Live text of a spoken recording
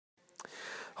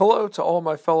Hello to all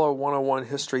my fellow 101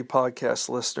 History Podcast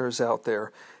listeners out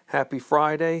there. Happy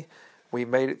Friday. We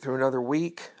made it through another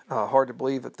week. Hard to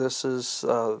believe that this was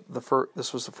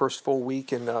the first full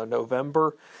week in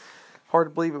November. Hard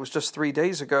to believe it was just 3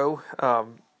 days ago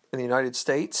in the United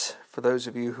States. For those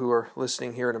of you who are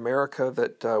listening here in America,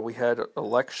 that we had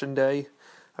Election Day.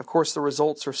 Of course, the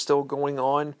results are still going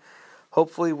on.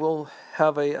 Hopefully we'll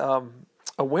have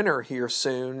a winner here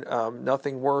soon.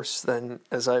 Nothing worse than,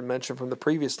 as I mentioned from the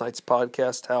previous night's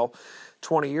podcast, how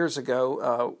 20 years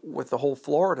ago with the whole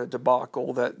Florida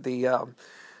debacle that the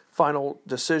final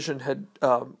decision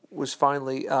was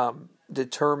finally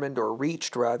determined, or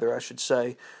reached rather, I should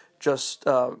say, just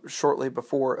shortly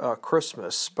before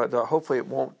Christmas. But hopefully it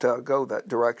won't go that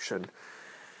direction,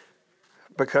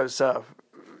 because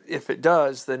if it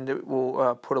does, then it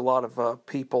will put a lot of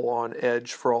people on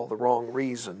edge for all the wrong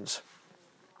reasons.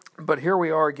 But here we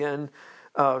are again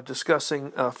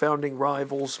discussing founding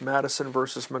rivals, Madison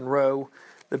versus Monroe,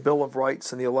 the Bill of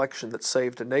Rights and the Election That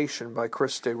Saved a Nation by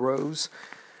Chris DeRose.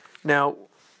 Now,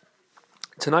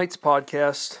 tonight's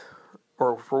podcast,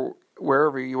 or for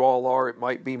wherever you all are, it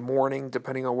might be morning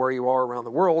depending on where you are around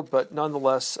the world, but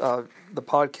nonetheless, the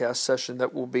podcast session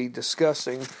that we'll be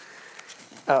discussing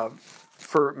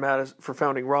for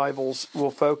founding rivals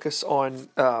will focus on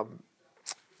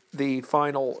the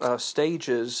final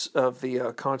stages of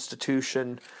the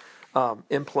Constitution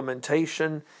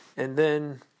implementation, and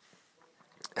then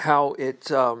how it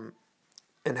and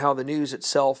how the news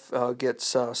itself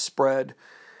gets spread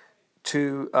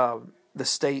to the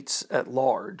states at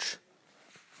large.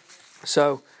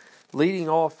 So, leading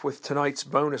off with tonight's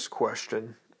bonus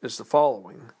question is the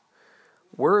following: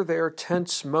 were there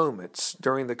tense moments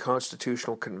during the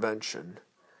Constitutional Convention?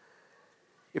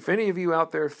 If any of you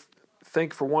out there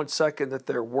think for 1 second that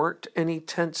there weren't any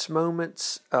tense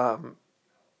moments,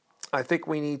 I think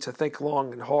we need to think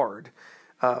long and hard.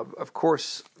 Of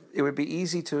course, it would be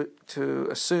easy to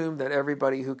assume that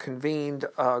everybody who convened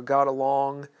got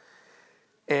along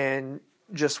and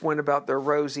just went about their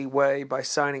rosy way by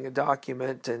signing a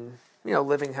document and,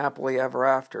 living happily ever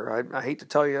after. I hate to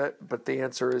tell you that, but the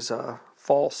answer is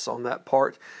false on that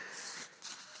part.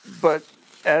 But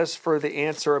as for the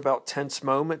answer about tense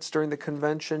moments during the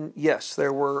convention, yes,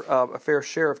 there were a fair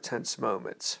share of tense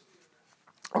moments.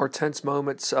 Are tense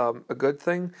moments a good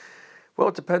thing? Well,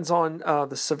 it depends on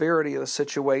the severity of the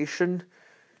situation.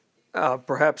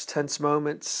 Perhaps tense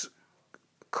moments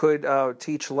could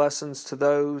teach lessons to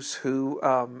those who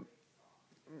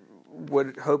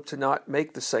would hope to not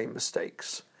make the same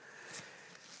mistakes.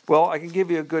 Well, I can give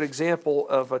you a good example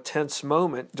of a tense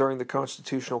moment during the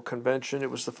Constitutional Convention. It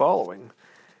was the following.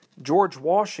 George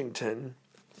Washington,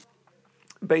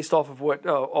 based off of what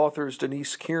authors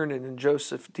Denise Kiernan and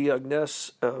Joseph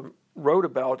Diognès wrote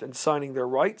about in signing their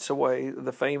rights away,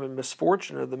 the fame and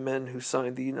misfortune of the men who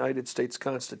signed the United States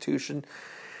Constitution,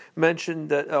 mentioned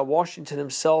that Washington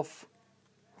himself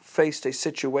faced a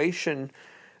situation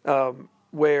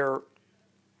where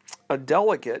a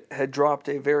delegate had dropped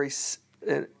a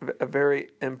very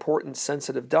important,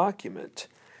 sensitive document.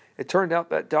 It turned out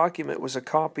that document was a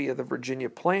copy of the Virginia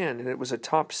Plan, and it was a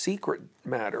top secret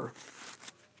matter.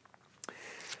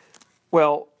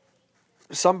 Well,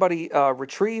 somebody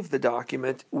retrieved the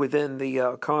document within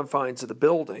the confines of the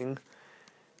building,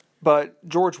 but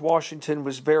George Washington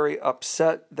was very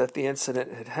upset that the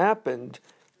incident had happened,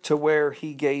 to where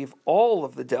he gave all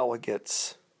of the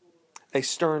delegates a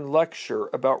stern lecture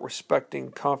about respecting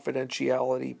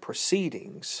confidentiality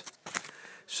proceedings.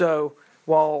 So,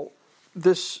 while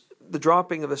the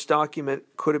dropping of this document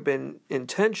could have been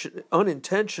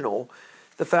unintentional,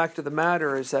 the fact of the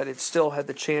matter is that it still had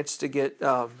the chance to get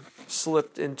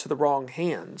slipped into the wrong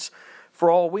hands. For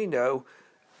all we know,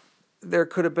 there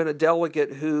could have been a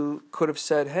delegate who could have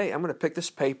said, hey, I'm going to pick this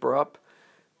paper up,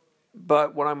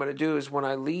 but what I'm going to do is when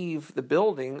I leave the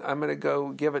building, I'm going to go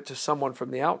give it to someone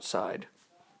from the outside.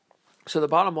 So the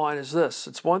bottom line is this: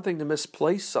 it's one thing to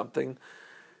misplace something,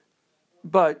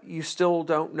 but you still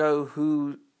don't know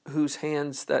whose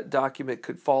hands that document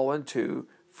could fall into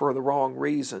for the wrong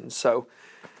reason. So,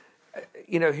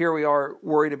 here we are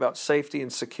worried about safety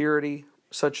and security,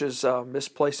 such as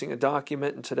misplacing a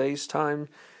document in today's time.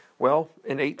 Well,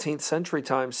 in 18th century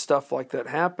times, stuff like that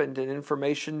happened, and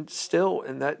information still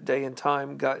in that day and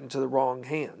time got into the wrong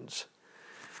hands.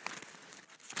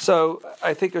 So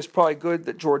I think it was probably good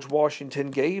that George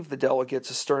Washington gave the delegates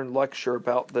a stern lecture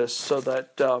about this so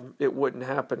that it wouldn't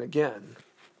happen again.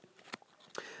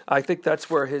 I think that's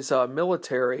where his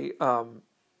military,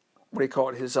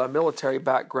 his military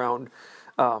background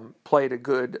played a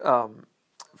good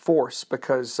force,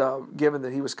 because given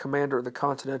that he was commander of the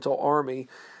Continental Army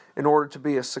In order to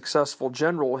be a successful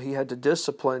general, he had to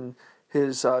discipline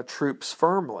his troops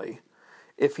firmly.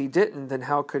 If he didn't, then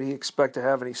how could he expect to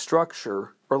have any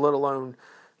structure, or let alone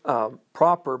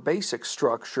proper basic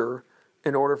structure,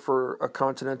 in order for a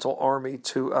continental army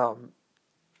to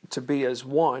be as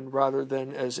one rather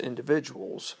than as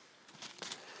individuals?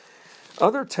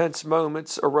 Other tense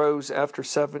moments arose after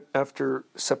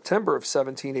September of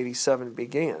 1787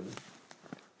 began.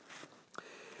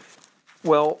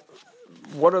 Well,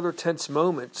 what other tense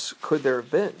moments could there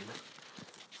have been?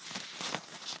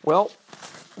 Well,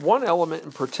 one element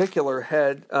in particular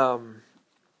had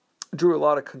drew a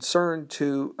lot of concern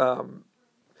to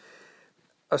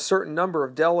a certain number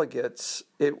of delegates.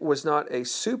 It was not a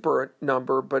super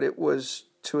number, but it was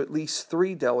to at least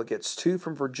 3 delegates, 2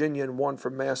 from Virginia and 1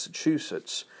 from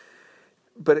Massachusetts.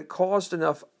 But it caused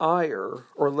enough ire,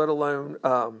 or let alone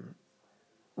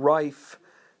rife,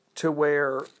 to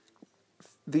where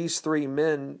these 3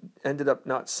 men ended up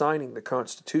not signing the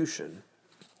Constitution.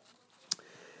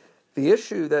 The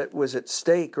issue that was at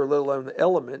stake, or let alone the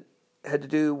element, had to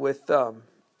do with a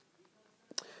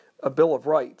Bill of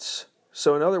Rights.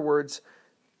 So in other words,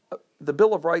 the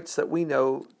Bill of Rights that we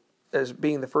know as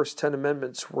being the first 10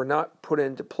 amendments were not put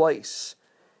into place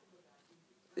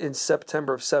in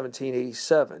September of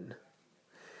 1787.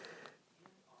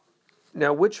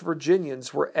 Now, which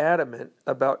Virginians were adamant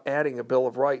about adding a Bill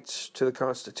of Rights to the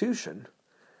Constitution?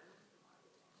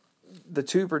 The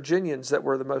 2 Virginians that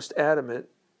were the most adamant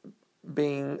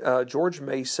being George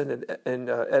Mason and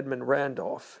Edmund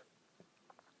Randolph.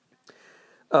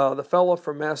 The fellow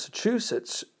from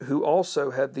Massachusetts, who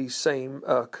also had these same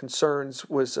concerns,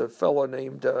 was a fellow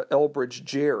named Elbridge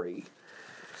Gerry.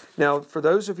 Now, for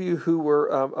those of you who were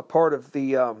a part of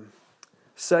the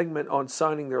segment on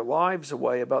signing their lives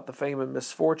away about the fame and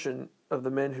misfortune of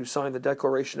the men who signed the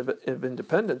Declaration of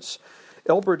Independence,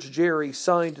 Elbridge Gerry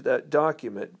signed that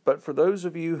document. But for those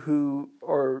of you who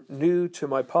are new to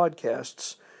my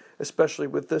podcasts, especially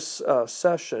with this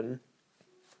session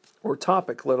or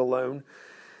topic, let alone,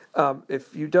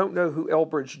 if you don't know who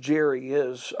Elbridge Gerry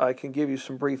is, I can give you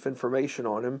some brief information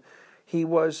on him. He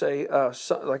was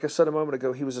like I said a moment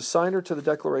ago, he was a signer to the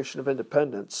Declaration of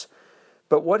Independence.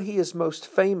 But what he is most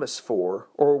famous for,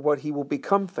 or what he will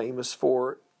become famous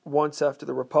for once after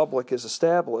the Republic is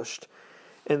established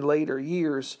in later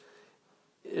years,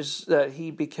 is that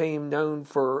he became known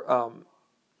for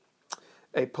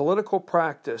a political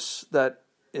practice that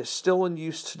is still in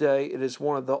use today. It is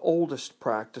one of the oldest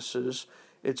practices.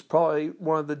 It's probably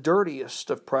one of the dirtiest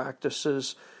of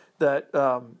practices that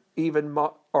even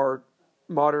our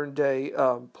modern-day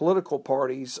political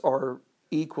parties are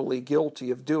equally guilty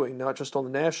of doing, not just on the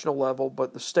national level,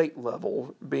 but the state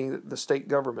level, being the state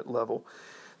government level.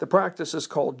 The practice is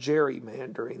called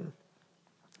gerrymandering.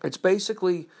 It's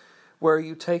basically where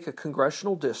you take a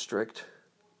congressional district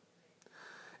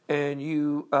and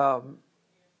you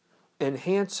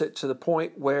enhance it to the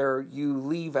point where you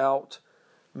leave out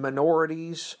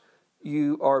minorities.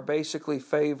 You are basically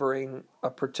favoring a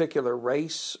particular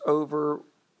race over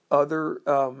other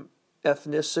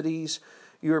ethnicities.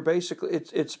 You're basically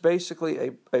it's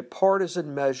basically a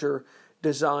partisan measure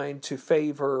designed to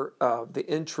favor the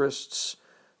interests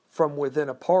from within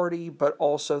a party, but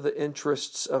also the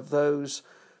interests of those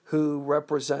who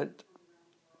represent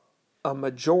a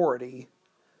majority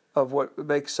of what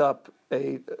makes up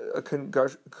a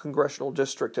congressional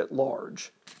district at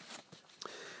large.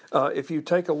 If you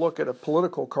take a look at a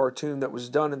political cartoon that was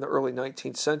done in the early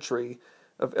 19th century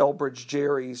of Elbridge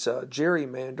Gerry's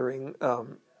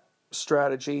gerrymandering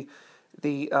strategy,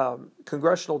 the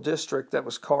congressional district that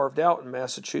was carved out in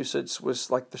Massachusetts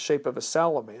was like the shape of a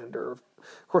salamander.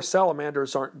 Of course,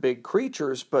 salamanders aren't big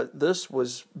creatures, but this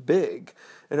was big.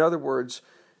 In other words,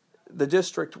 the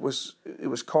district was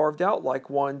carved out like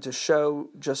one to show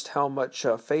just how much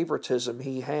favoritism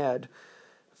he had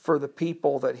for the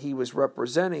people that he was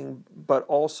representing, but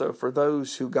also for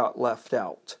those who got left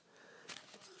out.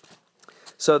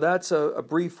 So that's a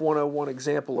brief 101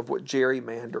 example of what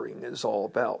gerrymandering is all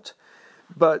about.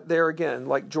 But there again,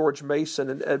 like George Mason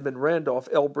and Edmund Randolph,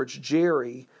 Elbridge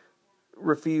Gerry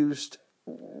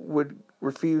would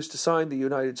refuse to sign the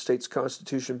United States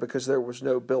Constitution because there was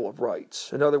no Bill of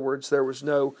Rights. In other words, there was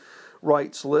no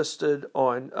rights listed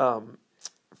on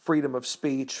freedom of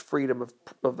speech, freedom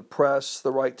of the press,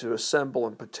 the right to assemble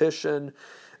and petition,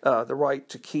 the right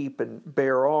to keep and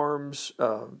bear arms,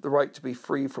 the right to be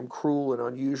free from cruel and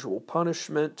unusual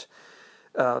punishment,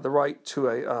 the right to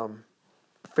a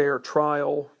fair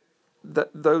trial,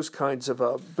 those kinds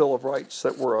of Bill of Rights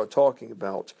that we're talking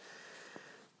about.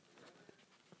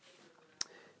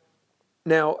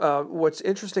 Now, what's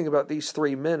interesting about these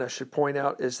three men, I should point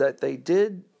out, is that they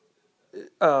did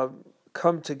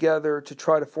come together to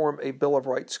try to form a Bill of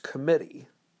Rights committee.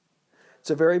 It's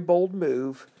a very bold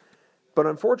move, but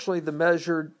unfortunately the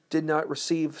measure did not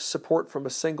receive support from a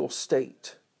single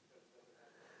state.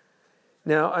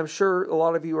 Now, I'm sure a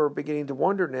lot of you are beginning to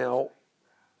wonder now,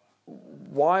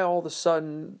 why all of a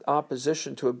sudden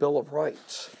opposition to a Bill of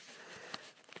Rights?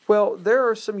 Well, there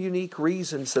are some unique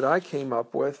reasons that I came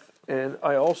up with, and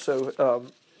I also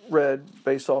read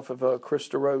based off of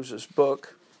Krista Rose's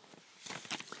book.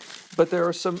 But there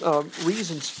are some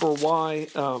reasons for why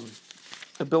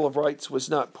a Bill of Rights was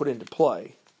not put into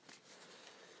play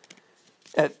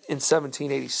in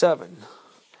 1787.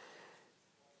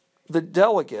 The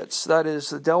delegates, that is,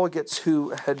 the delegates who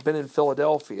had been in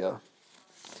Philadelphia,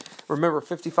 remember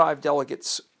 55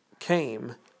 delegates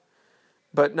came,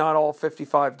 but not all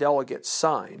 55 delegates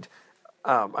signed.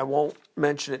 I won't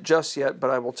mention it just yet, but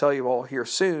I will tell you all here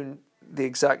soon the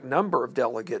exact number of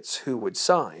delegates who would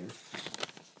sign.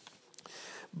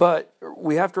 But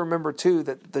we have to remember, too,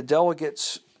 that the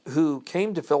delegates who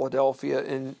came to Philadelphia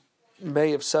in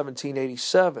May of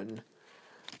 1787,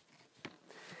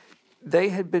 they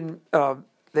had been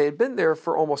there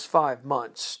for almost 5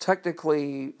 months.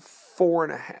 Technically,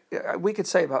 4.5. We could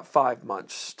say about 5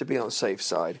 months to be on the safe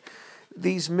side.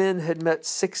 These men had met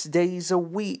 6 days a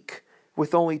week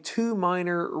with only 2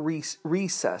 minor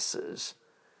recesses.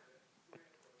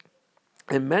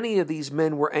 And many of these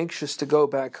men were anxious to go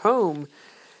back home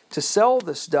to sell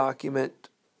this document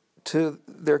to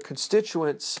their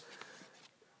constituents,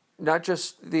 not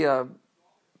just the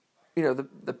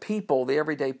people, the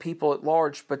everyday people at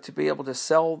large, but to be able to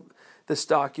sell this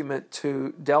document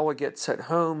to delegates at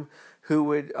home who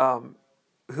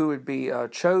would be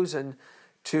chosen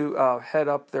to head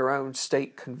up their own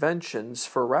state conventions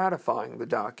for ratifying the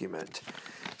document.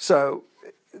 So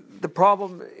the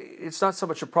problem, it's not so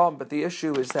much a problem, but the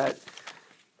issue is that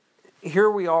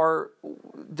here we are,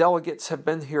 delegates have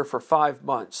been here for 5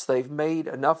 months. They've made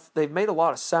a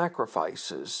lot of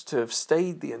sacrifices to have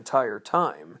stayed the entire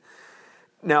time.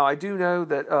 Now, I do know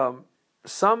that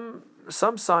some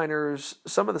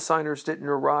of the signers didn't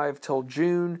arrive till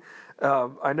June.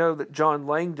 I know that John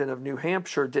Langdon of New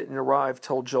Hampshire didn't arrive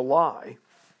till July.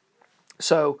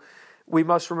 So we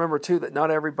must remember, too, that not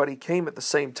everybody came at the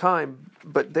same time,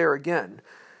 but there again,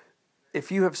 if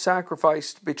you have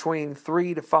sacrificed between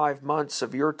 3 to 5 months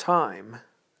of your time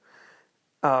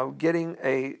getting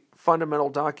a fundamental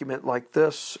document like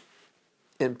this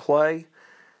in play,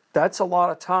 that's a lot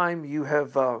of time you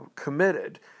have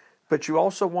committed. But you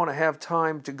also want to have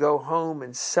time to go home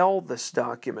and sell this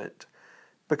document,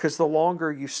 because the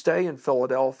longer you stay in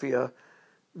Philadelphia,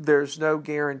 there's no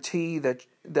guarantee that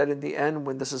in the end,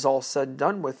 when this is all said and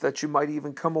done with, that you might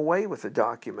even come away with a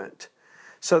document.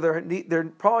 So there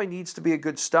probably needs to be a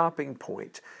good stopping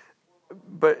point.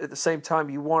 But at the same time,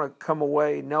 you want to come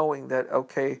away knowing that,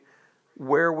 okay,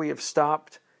 where we have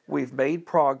stopped, we've made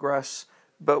progress,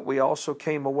 but we also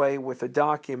came away with a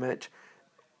document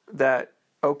that,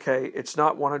 okay, it's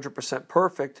not 100%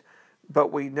 perfect,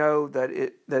 but we know that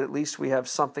at least we have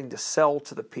something to sell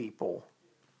to the people.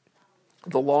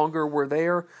 The longer we're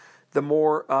there, the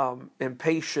more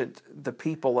impatient the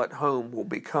people at home will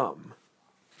become.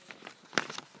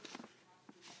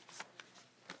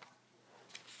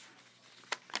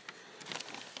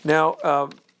 Now,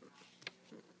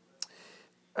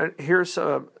 here's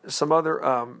some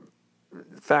other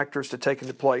factors to take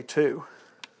into play too.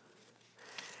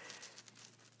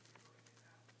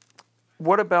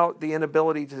 What about the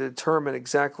inability to determine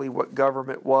exactly what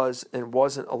government was and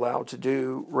wasn't allowed to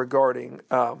do regarding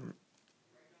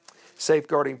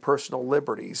safeguarding personal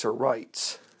liberties or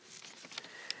rights?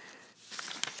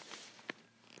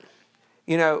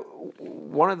 You know,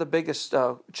 one of the biggest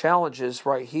challenges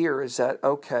right here is that,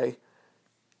 okay,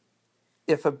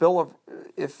 if the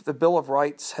Bill of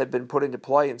Rights had been put into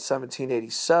play in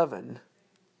 1787,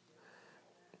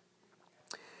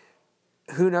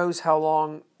 who knows how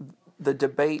long the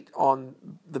debate on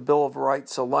the Bill of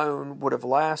Rights alone would have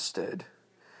lasted.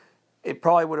 It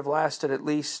probably would have lasted at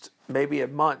least maybe a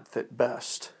month at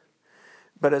best.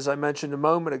 But as I mentioned a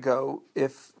moment ago,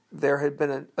 if there had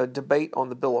been a debate on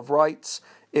the Bill of Rights,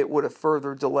 it would have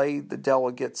further delayed the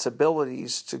delegates'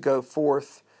 abilities to go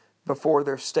forth before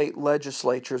their state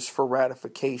legislatures for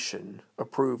ratification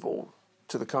approval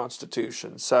to the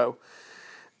Constitution. So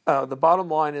the bottom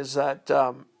line is that,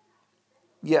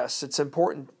 yes, it's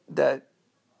important that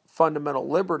fundamental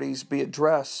liberties be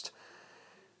addressed,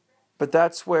 but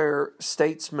that's where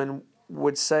statesmen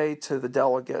would say to the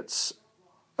delegates,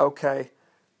 okay,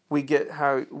 we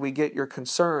get your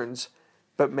concerns,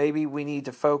 but maybe we need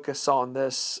to focus on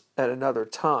this at another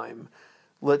time.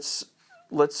 Let's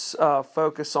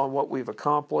focus on what we've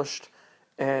accomplished,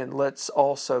 and let's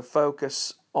also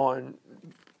focus on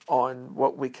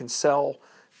what we can sell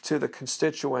to the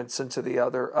constituents and to the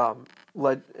other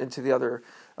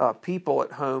people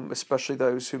at home, especially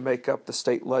those who make up the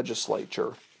state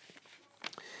legislature.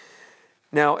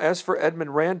 Now, as for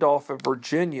Edmund Randolph of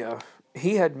Virginia,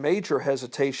 he had major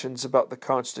hesitations about the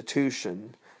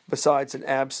Constitution, besides an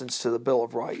absence to the Bill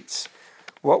of Rights.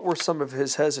 What were some of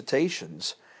his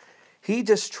hesitations? He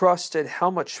distrusted how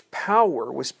much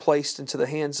power was placed into the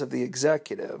hands of the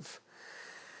executive.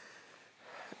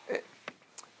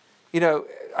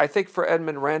 I think for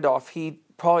Edmund Randolph, he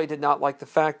probably did not like the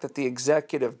fact that the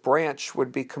executive branch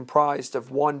would be comprised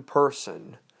of one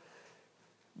person.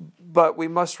 But we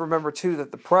must remember, too,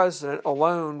 that the president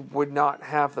alone would not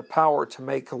have the power to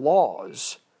make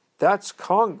laws. That's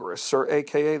Congress, or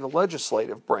AKA the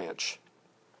legislative branch.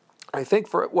 I think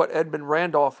for what Edmund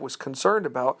Randolph was concerned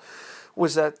about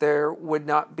was that there would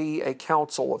not be a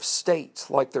council of state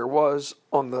like there was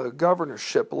on the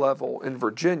governorship level in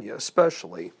Virginia,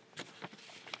 especially.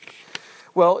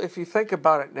 Well, if you think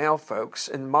about it now, folks,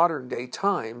 in modern day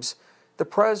times, the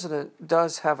president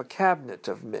does have a cabinet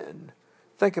of men.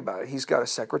 Think about it. He's got a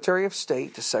Secretary of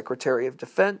State, a Secretary of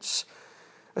Defense,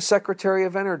 a Secretary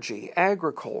of Energy,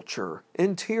 Agriculture,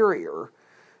 Interior,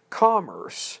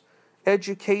 Commerce,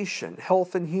 Education,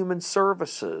 Health and Human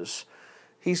Services.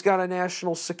 He's got a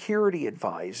National Security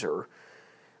Advisor.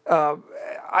 He's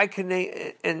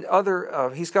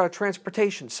got a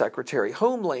Transportation Secretary,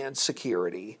 Homeland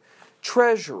Security,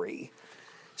 Treasury.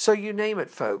 So you name it,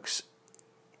 folks.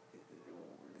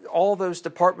 All those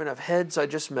department of heads I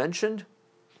just mentioned,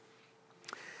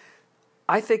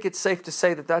 I think it's safe to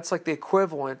say that that's like the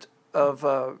equivalent of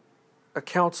a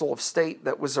council of state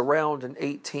that was around in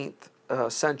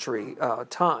 18th century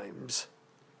times.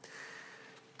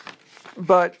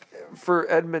 But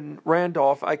for Edmund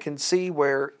Randolph, I can see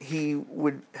where he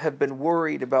would have been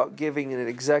worried about giving an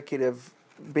executive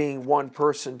being one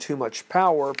person too much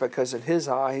power, because in his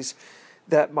eyes,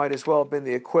 that might as well have been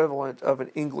the equivalent of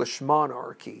an English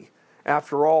monarchy.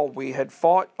 After all, we had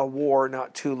fought a war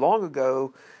not too long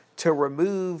ago to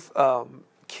remove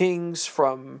kings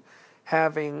from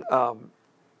having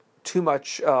too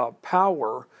much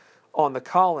power on the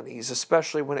colonies,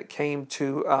 especially when it came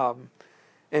to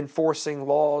enforcing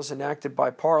laws enacted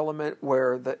by Parliament,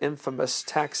 where the infamous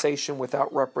taxation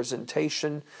without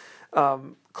representation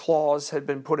clause had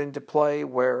been put into play,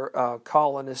 where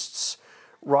colonists'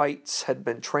 rights had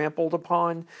been trampled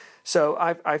upon. So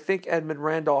I think Edmund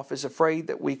Randolph is afraid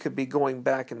that we could be going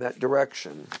back in that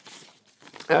direction.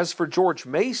 As for George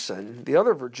Mason, the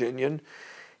other Virginian,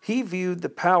 he viewed the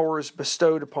powers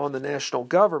bestowed upon the national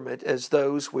government as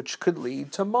those which could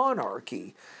lead to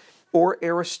monarchy or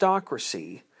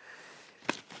aristocracy.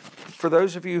 For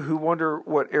those of you who wonder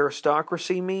what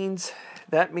aristocracy means,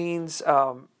 that means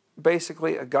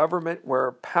basically a government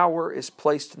where power is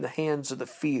placed in the hands of the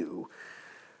few.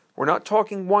 We're not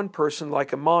talking one person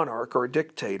like a monarch or a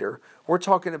dictator. We're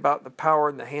talking about the power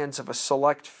in the hands of a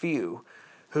select few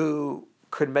who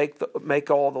could make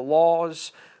all the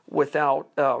laws without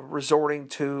resorting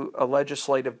to a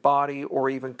legislative body or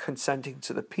even consenting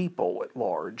to the people at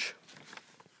large.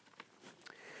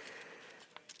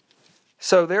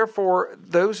 So therefore,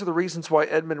 those are the reasons why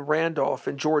Edmund Randolph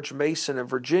and George Mason of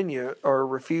Virginia are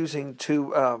refusing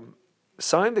to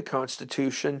sign the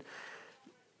Constitution.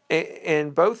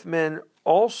 And both men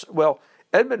also,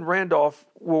 Edmund Randolph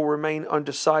will remain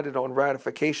undecided on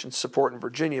ratification support in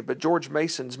Virginia, but George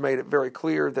Mason's made it very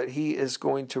clear that he is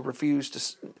going to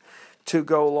refuse to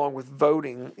go along with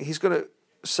voting. He's going to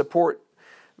support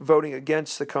voting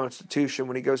against the Constitution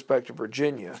when he goes back to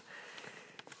Virginia.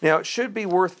 Now, it should be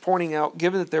worth pointing out,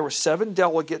 given that there were 7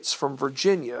 delegates from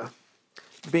Virginia,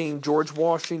 being George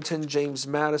Washington, James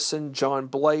Madison, John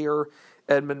Blair,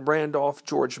 Edmund Randolph,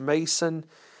 George Mason,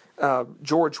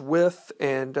 George Wythe,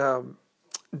 and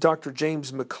Dr.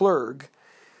 James McClurg,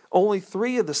 only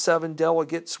 3 of the 7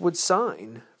 delegates would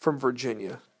sign from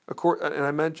Virginia. And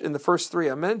I mentioned, the first 3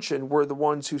 I mentioned were the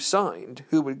ones who signed,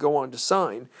 who would go on to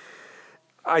sign.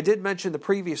 I did mention the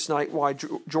previous night why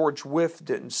George Wythe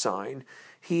didn't sign.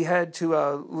 He had to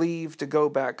leave to go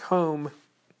back home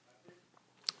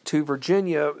to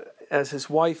Virginia as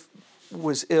his wife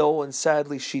was ill and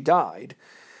sadly she died.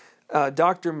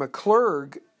 Dr.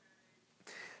 McClurg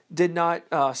did not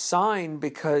sign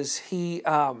because he,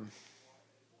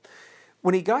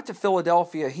 when he got to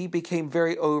Philadelphia, he became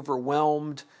very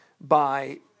overwhelmed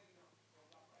by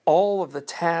all of the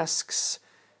tasks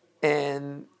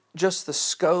and just the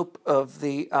scope of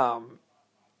the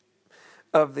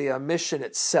mission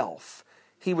itself.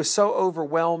 He was so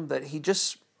overwhelmed that he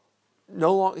just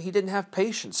he didn't have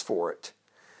patience for it.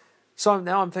 So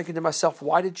now I'm thinking to myself,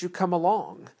 why did you come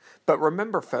along? But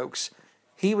remember, folks,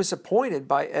 he was appointed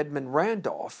by Edmund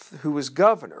Randolph, who was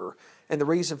governor, and the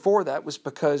reason for that was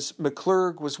because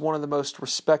McClurg was one of the most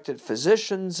respected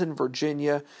physicians in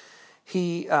Virginia.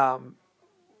 He was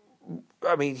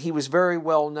very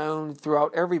well known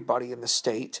throughout everybody in the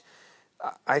state.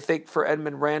 I think for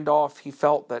Edmund Randolph, he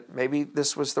felt that maybe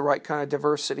this was the right kind of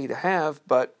diversity to have,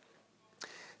 but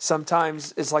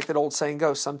sometimes, it's like that old saying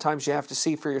goes, sometimes you have to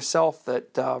see for yourself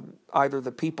that either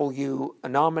the people you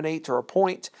nominate or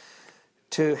appoint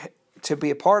to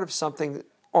be a part of something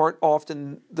aren't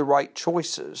often the right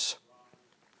choices.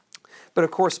 But of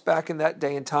course, back in that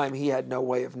day and time, he had no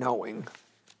way of knowing.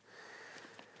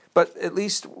 But at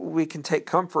least we can take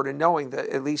comfort in knowing that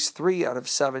at least 3 out of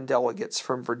 7 delegates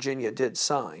from Virginia did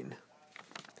sign.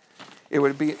 It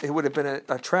would have been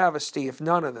a travesty if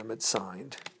none of them had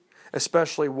signed,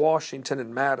 especially Washington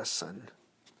and Madison.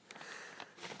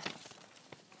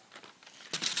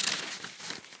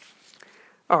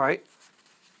 All right,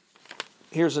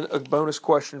 here's a bonus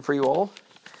question for you all.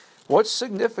 What's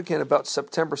significant about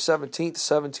September 17th,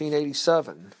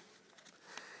 1787?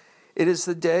 It is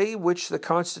the day which the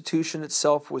Constitution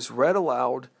itself was read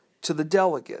aloud to the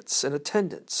delegates in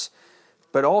attendance,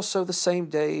 but also the same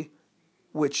day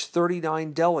which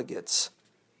 39 delegates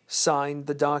signed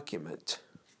the document.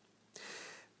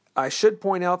 I should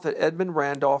point out that Edmund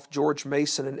Randolph, George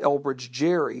Mason, and Elbridge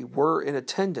Gerry were in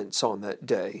attendance on that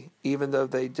day, even though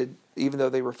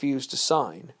they refused to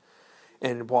sign.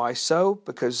 And why so?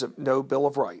 Because of no Bill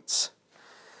of Rights.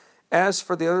 As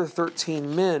for the other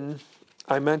 13 men,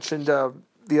 I mentioned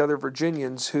the other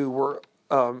Virginians who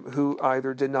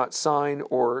either did not sign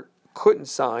or couldn't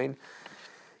sign.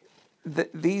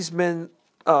 These men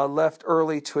left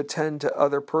early to attend to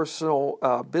other personal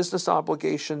business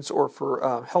obligations or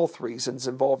for health reasons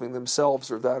involving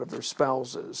themselves or that of their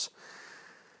spouses.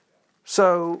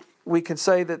 So we can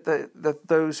say that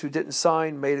those who didn't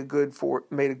sign made a good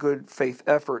faith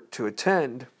effort to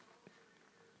attend.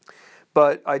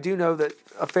 But I do know that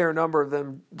a fair number of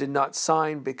them did not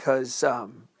sign because,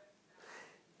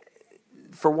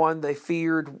 for one, they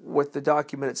feared what the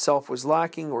document itself was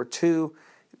lacking, or two,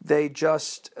 they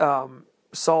just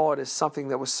saw it as something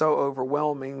that was so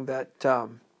overwhelming that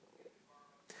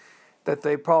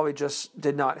they probably just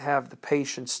did not have the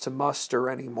patience to muster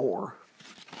anymore.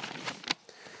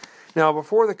 Now,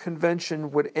 before the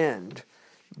convention would end,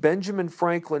 Benjamin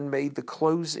Franklin made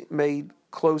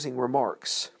closing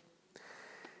remarks.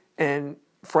 And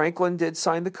Franklin did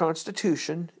sign the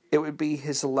Constitution. It would be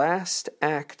his last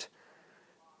act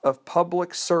of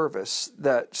public service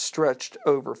that stretched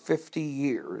over 50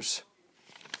 years.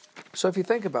 So if you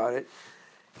think about it,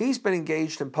 he's been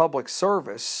engaged in public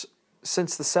service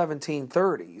since the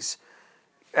 1730s.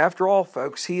 After all,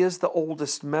 folks, he is the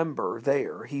oldest member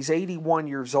there. He's 81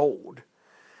 years old.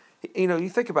 You know, you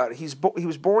think about it. He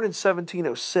was born in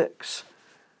 1706.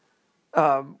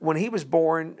 When he was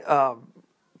born,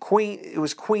 it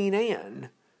was Queen Anne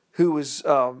who was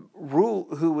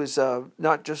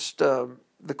not just the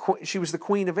queen. She was the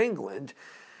Queen of England.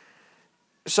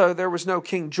 So there was no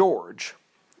King George.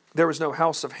 There was no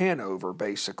House of Hanover,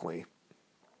 basically.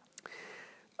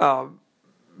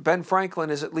 Ben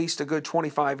Franklin is at least a good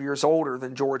 25 years older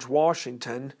than George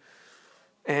Washington,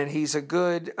 and he's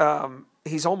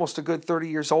almost a good 30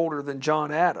 years older than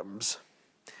John Adams.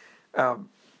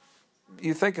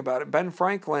 You think about it, Ben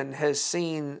Franklin has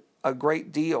seen a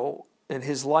great deal in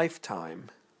his lifetime.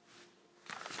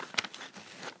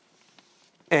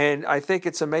 And I think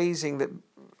it's amazing that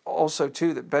also,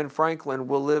 too, that Ben Franklin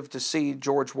will live to see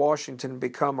George Washington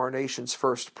become our nation's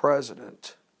first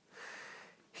president.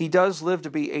 He does live to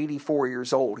be 84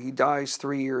 years old. He dies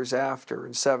 3 years after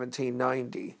in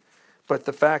 1790. But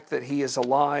the fact that he is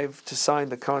alive to sign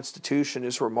the Constitution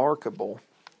is remarkable.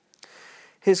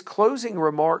 His closing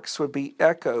remarks would be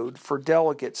echoed for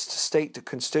delegates to state to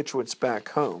constituents back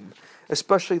home,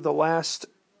 especially the last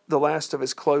of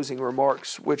his closing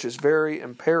remarks, which is very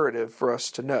imperative for us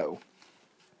to know.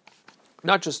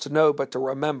 Not just to know, but to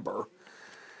remember.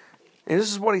 And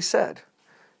this is what he said.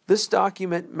 This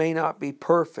document may not be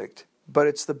perfect, but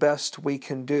it's the best we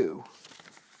can do.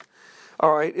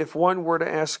 All right, if one were to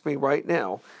ask me right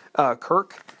now,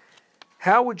 Kirk,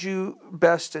 how would you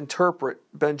best interpret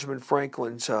Benjamin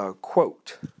Franklin's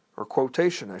quote, or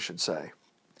quotation, I should say?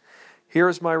 Here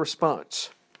is my response.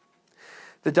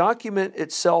 The document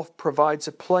itself provides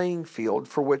a playing field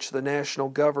for which the national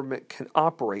government can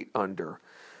operate under,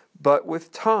 but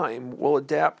with time will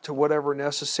adapt to whatever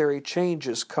necessary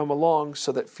changes come along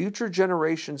so that future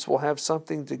generations will have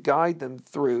something to guide them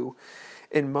through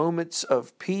in moments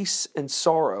of peace and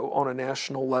sorrow on a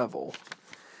national level.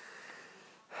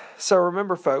 So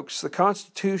remember, folks, the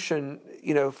Constitution,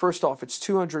 first off, it's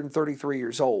 233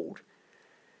 years old.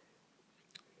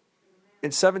 In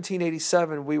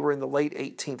 1787, we were in the late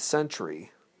 18th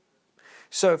century.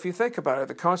 So if you think about it,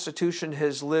 the Constitution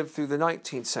has lived through the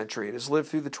 19th century. It has lived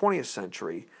through the 20th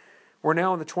century. We're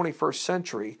now in the 21st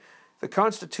century. The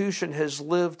Constitution has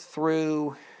lived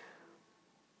through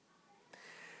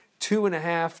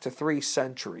 2.5 to 3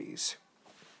 centuries.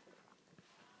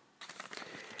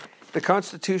 The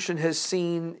Constitution has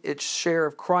seen its share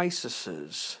of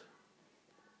crises,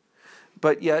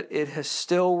 but yet it has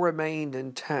still remained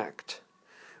intact,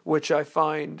 which I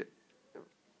find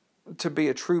to be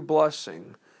a true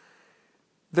blessing.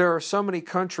 There are so many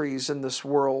countries in this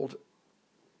world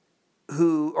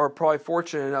who are probably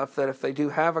fortunate enough that if they do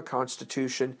have a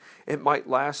constitution, it might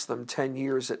last them 10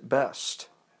 years at best.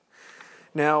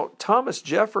 Now, Thomas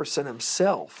Jefferson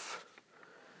himself,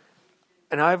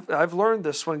 and I've learned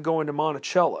this when going to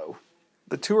Monticello,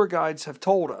 the tour guides have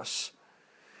told us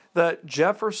that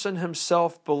Jefferson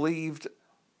himself believed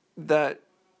that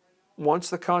once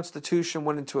the Constitution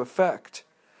went into effect,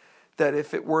 that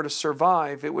if it were to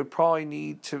survive, it would probably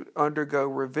need to undergo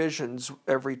revisions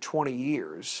every 20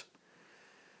 years.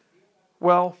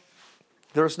 Well,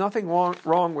 there's nothing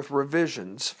wrong with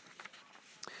revisions,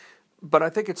 but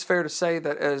I think it's fair to say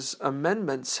that as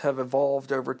amendments have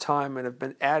evolved over time and have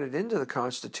been added into the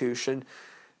Constitution,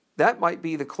 that might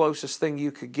be the closest thing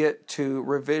you could get to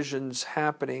revisions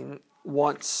happening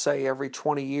once, say, every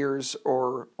 20 years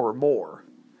or more.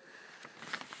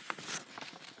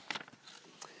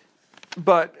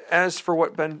 But as for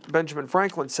what Benjamin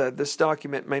Franklin said, this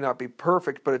document may not be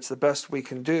perfect, but it's the best we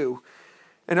can do.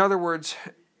 In other words,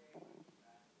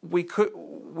 we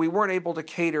weren't able to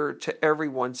cater to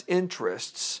everyone's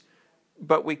interests,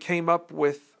 but we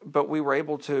were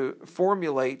able to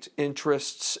formulate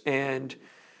interests and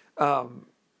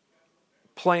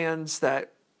plans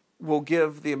that will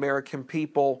give the American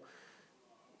people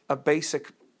a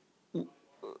basic,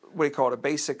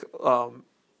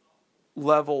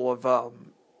 level of a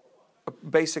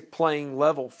basic playing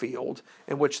level field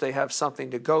in which they have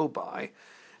something to go by.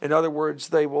 In other words,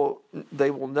 they will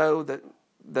know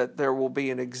that there will be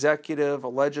an executive, a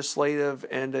legislative,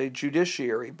 and a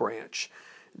judiciary branch.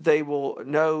 They will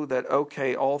know that,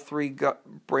 okay, all three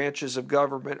branches of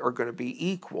government are going to be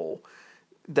equal,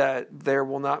 that there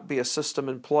will not be a system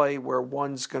in play where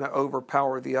one's going to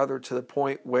overpower the other to the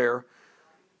point where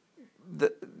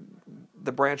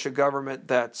the branch of government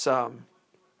that's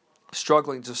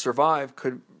struggling to survive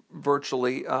could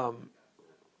virtually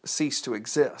cease to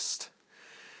exist.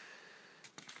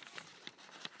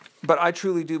 But I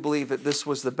truly do believe that this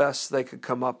was the best they could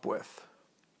come up with.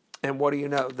 And what do you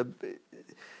know?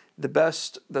 The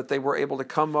best that they were able to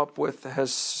come up with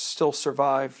has still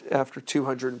survived after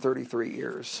 233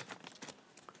 years.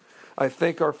 I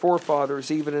think our forefathers,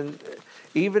 even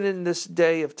in this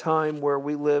day of time where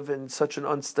we live in such an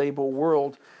unstable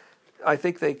world, I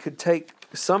think they could take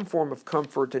some form of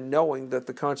comfort in knowing that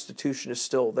the Constitution is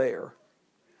still there.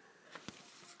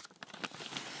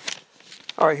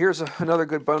 All right, here's another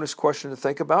good bonus question to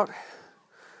think about.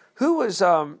 Who was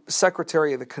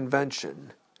Secretary of the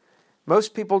Convention?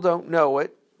 Most people don't know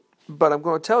it, but I'm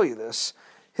going to tell you this.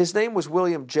 His name was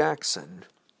William Jackson.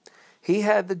 He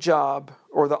had the job,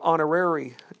 or the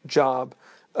honorary job,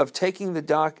 of taking a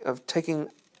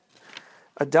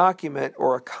document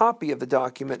or a copy of the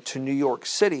document to New York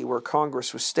City, where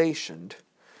Congress was stationed.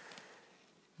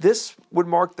 This would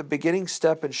mark the beginning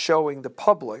step in showing the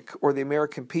public, or the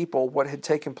American people, what had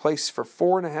taken place for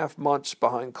 4.5 months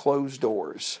behind closed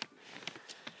doors.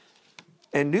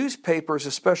 And newspapers,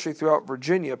 especially throughout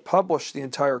Virginia, published the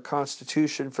entire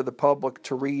Constitution for the public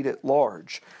to read at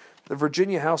large. The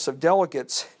Virginia House of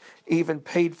Delegates even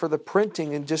paid for the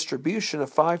printing and distribution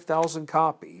of 5,000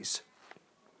 copies.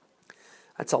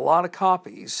 That's a lot of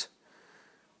copies.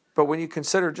 But when you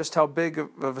consider just how big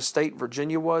of a state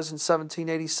Virginia was in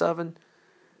 1787,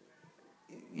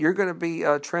 you're going to be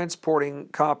transporting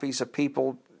copies of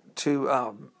people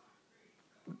to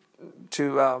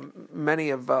many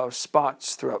of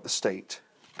spots throughout the state.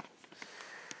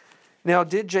 Now,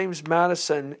 did James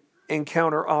Madison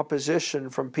encounter opposition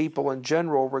from people in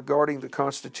general regarding the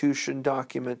Constitution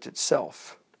document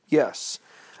itself? Yes.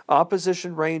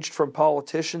 Opposition ranged from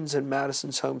politicians in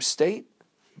Madison's home state,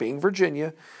 being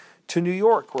Virginia, to New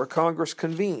York, where Congress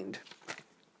convened.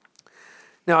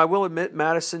 Now, I will admit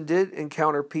Madison did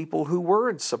encounter people who were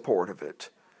in support of it.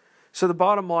 So the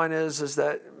bottom line is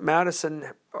that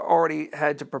Madison already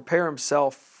had to prepare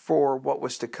himself for what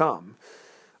was to come.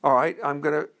 All right, I'm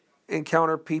going to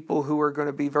encounter people who are going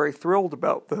to be very thrilled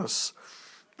about this.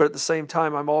 But at the same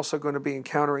time, I'm also going to be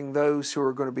encountering those who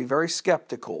are going to be very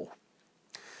skeptical.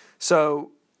 So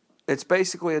it's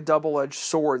basically a double-edged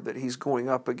sword that he's going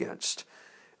up against.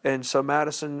 And so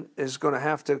Madison is going to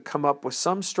have to come up with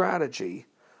some strategy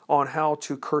on how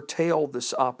to curtail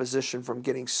this opposition from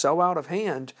getting so out of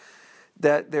hand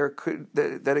that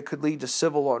it could lead to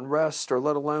civil unrest, or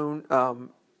let alone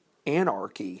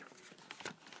anarchy.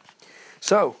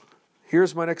 So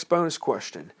here's my next bonus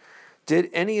question. Did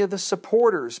any of the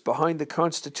supporters behind the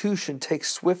Constitution take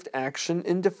swift action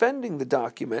in defending the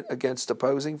document against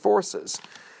opposing forces?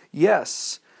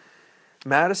 Yes.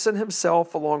 Madison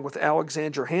himself, along with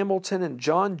Alexander Hamilton and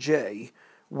John Jay,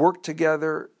 worked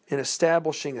together in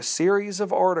establishing a series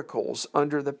of articles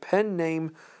under the pen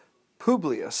name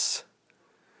Publius,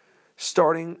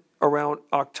 starting around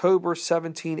October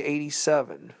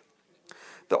 1787.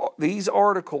 These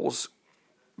articles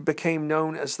became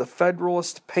known as the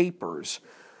Federalist Papers,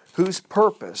 whose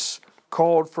purpose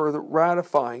called for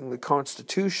ratifying the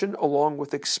Constitution, along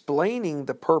with explaining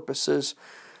the purposes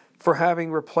for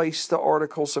having replaced the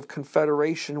Articles of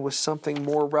Confederation with something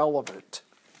more relevant.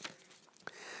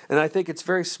 And I think it's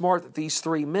very smart that these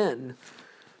three men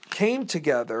came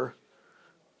together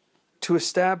to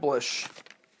establish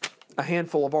a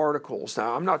handful of articles.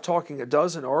 Now, I'm not talking a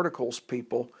dozen articles,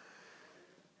 people.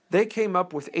 They came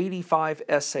up with 85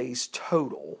 essays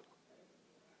total.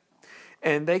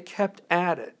 And they kept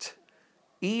at it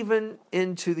even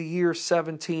into the year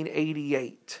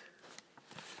 1788.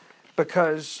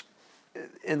 Because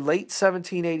in late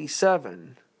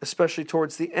 1787, especially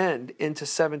towards the end, into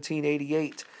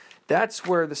 1788, that's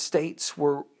where the states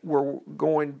were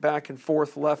going back and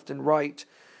forth, left and right,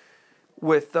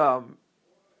 with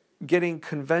getting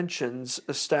conventions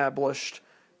established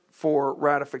for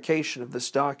ratification of this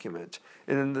document.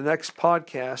 And in the next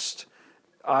podcast,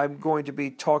 I'm going to be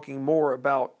talking more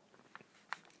about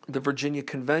the Virginia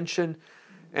Convention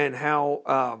and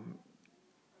how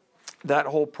that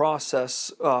whole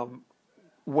process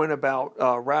went about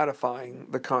ratifying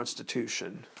the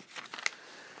Constitution.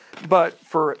 But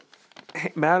for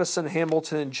Madison,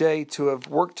 Hamilton, and Jay to have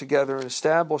worked together in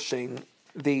establishing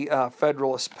the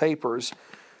Federalist Papers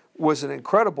was an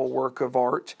incredible work of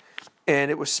art. And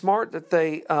it was smart that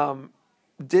they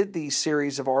did these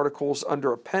series of articles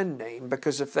under a pen name,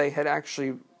 because if they had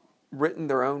actually written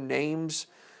their own names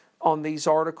on these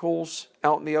articles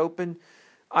out in the open,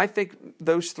 I think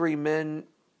those three men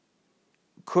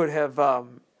could have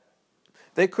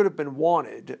been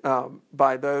wanted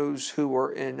by those who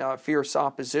were in fierce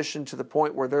opposition, to the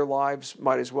point where their lives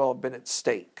might as well have been at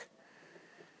stake.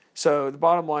 So the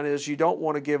bottom line is, you don't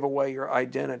want to give away your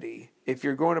identity. If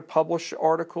you're going to publish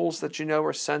articles that you know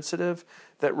are sensitive,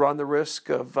 that run the risk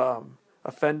of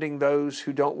offending those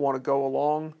who don't want to go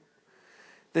along,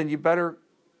 then you better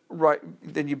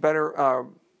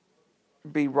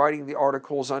be writing the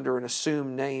articles under an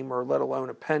assumed name, or let alone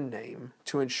a pen name,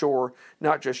 to ensure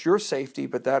not just your safety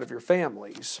but that of your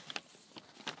families.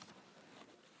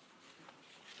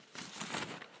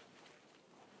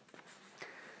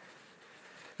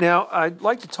 Now, I'd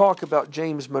like to talk about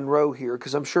James Monroe here,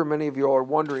 because I'm sure many of you are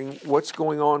wondering what's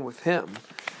going on with him.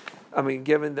 I mean,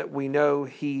 given that we know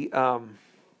he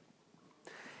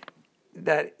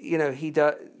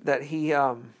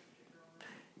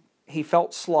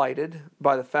felt slighted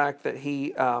by the fact that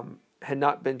he had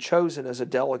not been chosen as a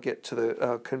delegate to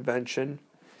the convention.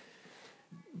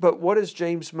 But what is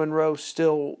James Monroe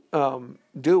still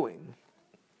doing?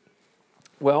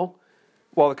 Well,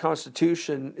 while the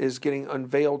Constitution is getting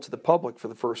unveiled to the public for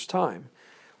the first time,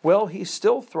 well, he's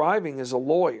still thriving as a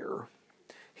lawyer.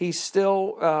 He's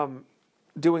still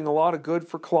doing a lot of good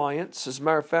for clients. As a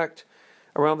matter of fact,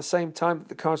 around the same time that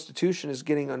the Constitution is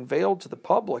getting unveiled to the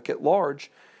public at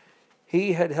large,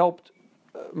 he had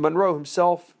Monroe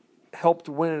himself helped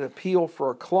win an appeal for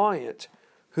a client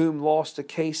whom lost a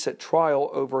case at trial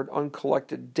over an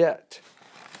uncollected debt.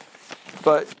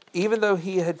 But even though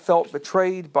he had felt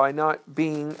betrayed by not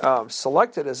being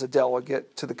selected as a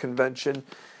delegate to the convention,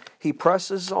 he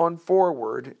presses on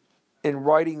forward in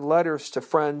writing letters to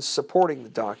friends supporting the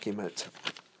document.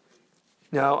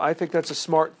 Now, I think that's a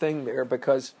smart thing there,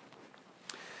 because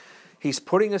he's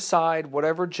putting aside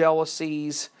whatever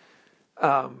jealousies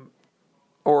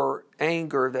or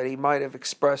anger that he might have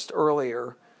expressed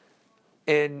earlier,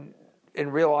 in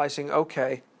realizing,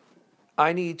 okay,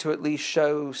 I need to at least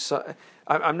show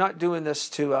I'm not doing this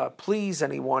to please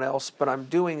anyone else, but I'm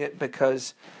doing it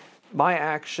because my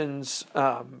actions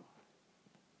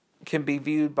can be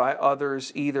viewed by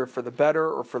others either for the better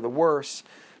or for the worse,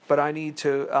 but I need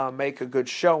to make a good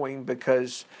showing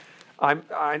because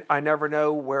I never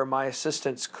know where my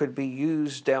assistance could be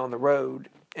used down the road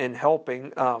in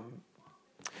helping,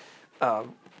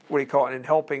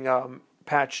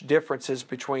 patch differences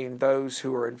between those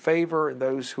who are in favor and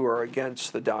those who are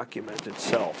against the document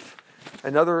itself.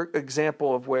 Another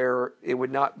example of where it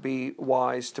would not be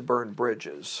wise to burn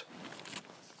bridges.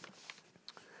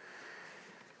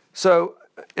 So,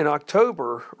 in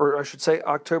October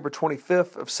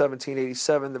 25th of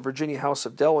 1787, the Virginia House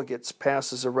of Delegates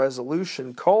passes a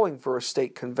resolution calling for a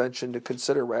state convention to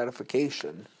consider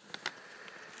ratification.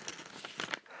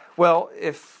 Well,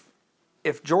 if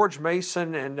George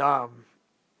Mason and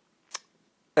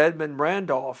Edmund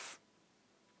Randolph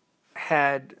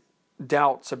had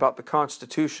doubts about the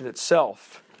Constitution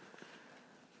itself,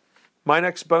 my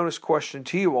next bonus question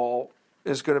to you all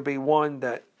is going to be one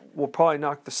that will probably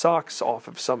knock the socks off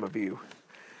of some of you.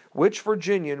 Which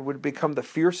Virginian would become the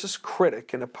fiercest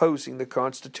critic in opposing the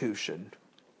Constitution?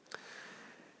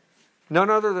 None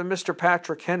other than Mr.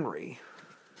 Patrick Henry.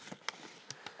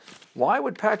 Why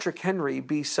would Patrick Henry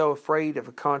be so afraid of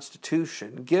a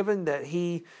Constitution, given that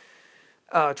he,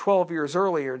 12 years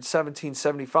earlier in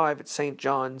 1775 at St.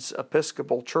 John's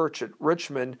Episcopal Church at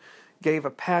Richmond, gave a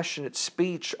passionate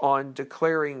speech on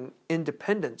declaring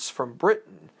independence from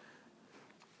Britain?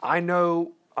 I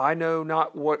know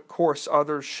not what course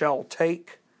others shall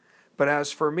take, but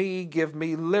as for me, give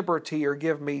me liberty or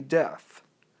give me death.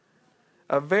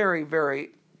 A very, very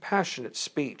passionate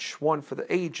speech, one for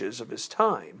the ages of his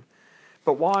time.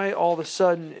 But why all of a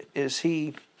sudden is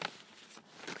he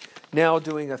now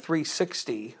doing a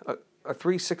 360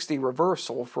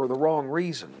 reversal for the wrong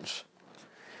reasons?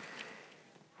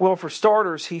 Well, for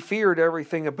starters, he feared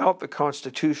everything about the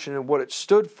Constitution and what it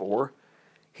stood for.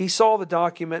 He saw the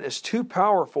document as too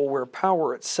powerful, where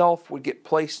power itself would get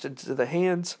placed into the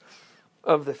hands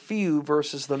of the few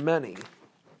versus the many.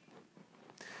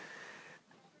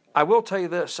 I will tell you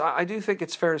this, I do think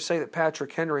it's fair to say that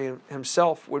Patrick Henry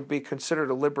himself would be considered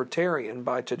a libertarian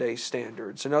by today's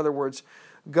standards. In other words,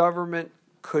 government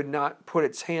could not put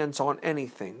its hands on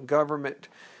anything. Government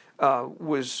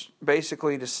was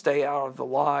basically to stay out of the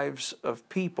lives of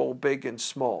people, big and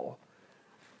small.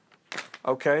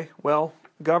 Okay, well,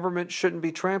 government shouldn't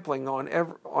be trampling on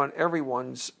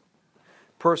everyone's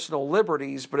personal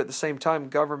liberties, but at the same time,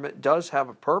 government does have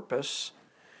a purpose.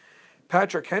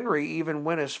 Patrick Henry even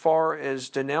went as far as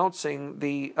denouncing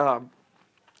the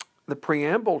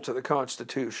preamble to the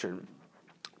Constitution,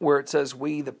 where it says,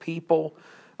 "We, the people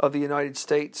of the United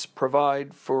States,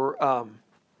 provide for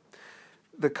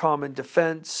the common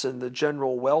defense and the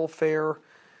general welfare."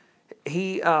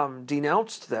 He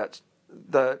denounced that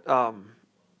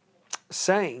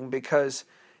saying because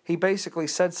he basically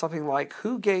said something like,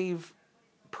 who gave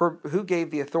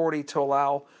the authority to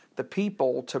allow the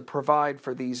people to provide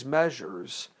for these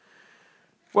measures?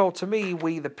 Well, to me,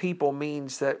 we the people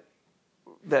means that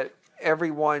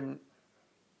everyone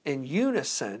in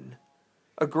unison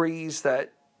agrees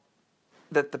that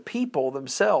the people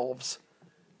themselves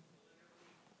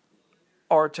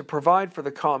are to provide for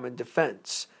the common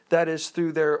defense. That is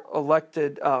through their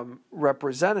elected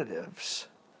representatives.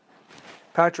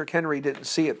 Patrick Henry didn't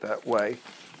see it that way.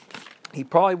 He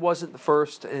probably wasn't the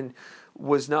first and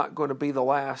was not going to be the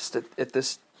last at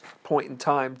this point in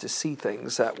time to see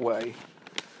things that way.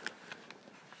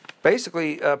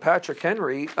 Basically, Patrick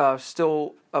Henry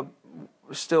still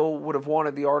would have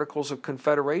wanted the Articles of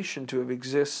Confederation to have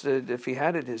existed if he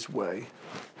had it his way.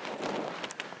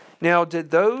 Now,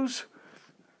 did those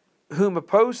whom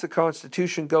opposed the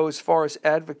Constitution go as far as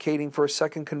advocating for a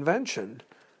second convention?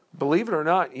 Believe it or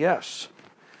not, yes.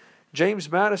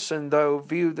 James Madison, though,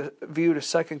 viewed a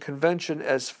second convention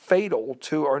as fatal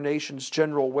to our nation's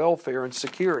general welfare and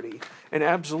security, and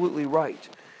absolutely right.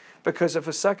 Because if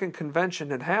a second convention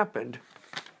had happened,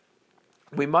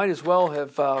 we might as well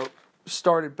have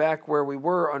started back where we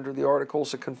were under the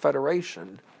Articles of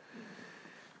Confederation.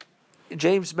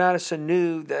 James Madison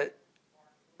knew that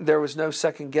there was no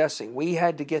second guessing. We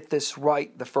had to get this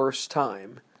right the first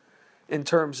time in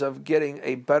terms of getting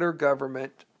a better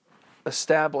government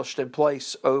established in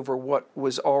place over what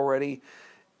was already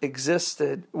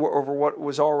existed, over what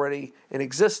was already in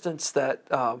existence that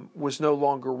was no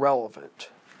longer relevant.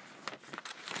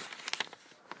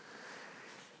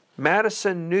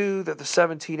 Madison knew that the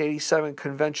 1787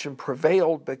 convention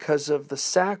prevailed because of the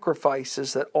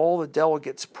sacrifices that all the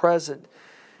delegates present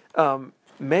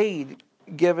made,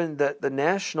 given that the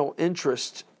national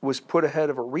interest was put ahead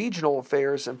of regional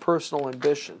affairs and personal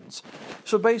ambitions.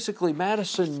 So basically,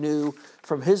 Madison knew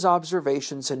from his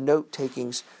observations and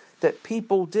note-takings that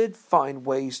people did find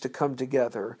ways to come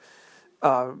together,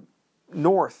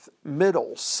 north,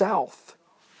 middle, south,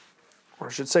 or I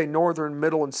should say northern,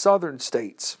 middle, and southern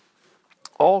states,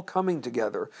 all coming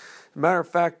together. Matter of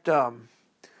fact,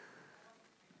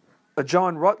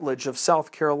 John Rutledge of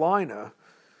South Carolina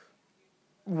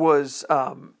was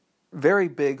very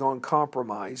big on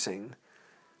compromising.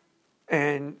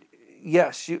 And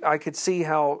yes, I could see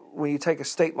how when you take a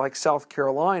state like South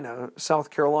Carolina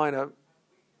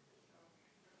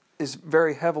is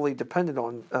very heavily dependent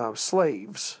on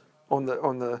slaves, on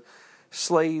the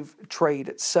slave trade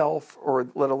itself, or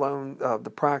let alone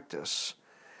the practice.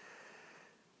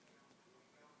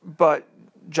 But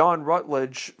John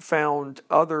Rutledge found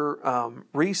other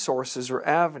resources or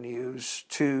avenues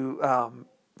to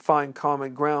find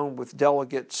common ground with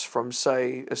delegates from,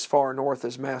 say, as far north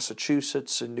as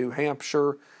Massachusetts and New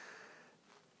Hampshire,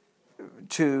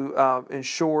 to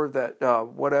ensure that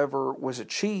whatever was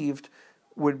achieved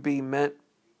would be meant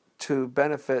to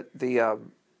benefit the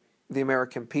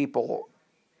American people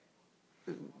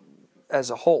as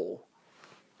a whole.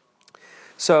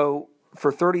 So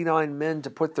for 39 men to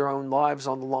put their own lives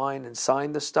on the line and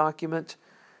sign this document,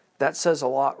 that says a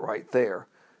lot right there.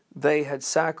 They had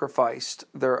sacrificed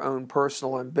their own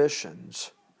personal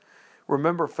ambitions.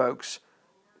 Remember, folks,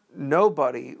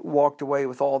 nobody walked away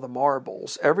with all the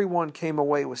marbles. Everyone came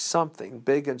away with something,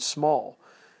 big and small.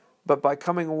 But by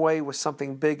coming away with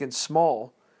something big and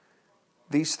small,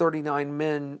 these 39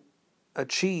 men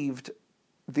achieved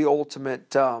the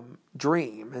ultimate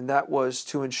dream, and that was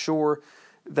to ensure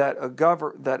that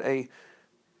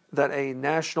a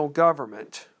national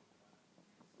government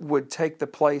would take the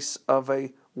place of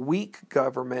a weak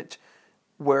government,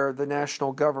 where the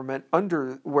national government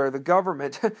under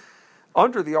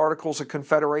the Articles of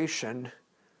Confederation,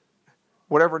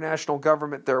 whatever national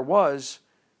government there was,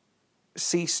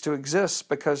 ceased to exist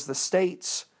because the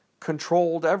states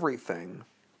controlled everything.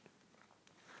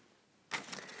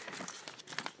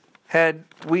 Had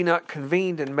we not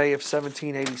convened in May of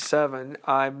 1787,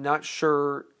 I'm not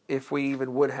sure if we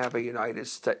even would have a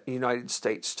United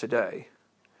States today.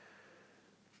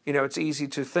 You know, it's easy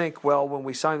to think, well, when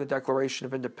we signed the Declaration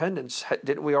of Independence,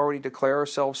 didn't we already declare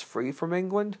ourselves free from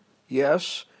England?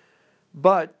 Yes,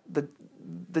 but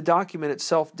the document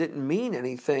itself didn't mean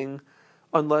anything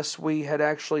unless we had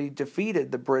actually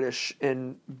defeated the British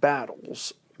in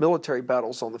battles, military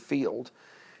battles on the field.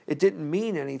 It didn't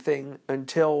mean anything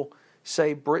until,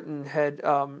 say, Britain had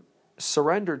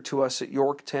surrendered to us at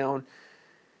Yorktown,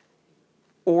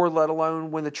 or let alone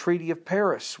when the Treaty of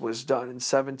Paris was done in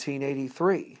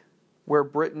 1783, where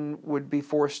Britain would be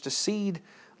forced to cede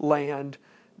land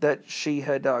that she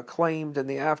had claimed in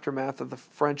the aftermath of the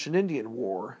French and Indian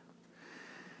War.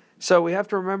 So we have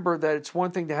to remember that it's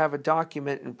one thing to have a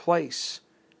document in place,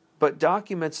 but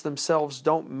documents themselves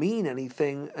don't mean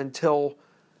anything until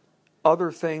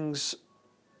other things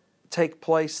take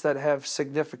place that have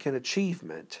significant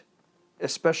achievement,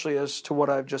 especially as to what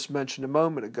I've just mentioned a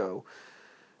moment ago,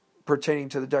 pertaining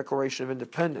to the Declaration of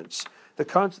Independence.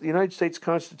 The United States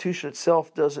Constitution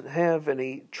itself doesn't have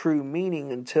any true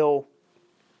meaning until,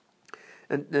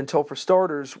 for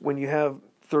starters, when you have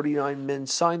 39 men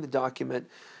sign the document,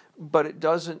 but it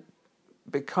doesn't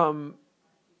become,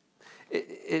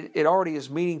 it already is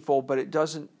meaningful, but it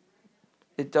doesn't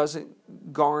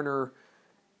garner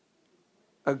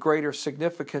a greater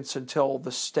significance until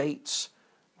the states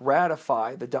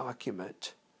ratify the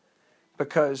document.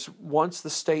 Because once the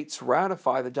states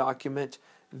ratify the document,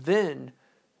 then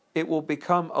it will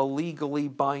become a legally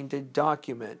binding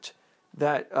document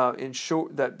that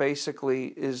that basically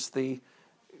is the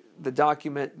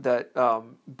document that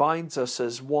binds us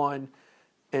as one,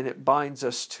 and it binds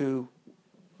us to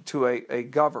a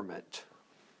government.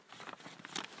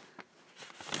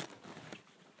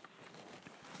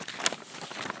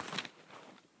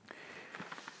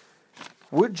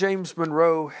 Would James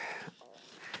Monroe,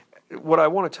 what I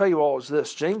want to tell you all is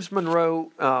this: James Monroe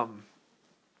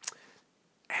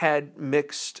had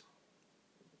mixed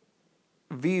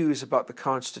views about the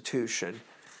Constitution.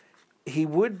 He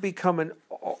would become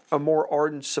a more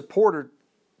ardent supporter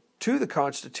to the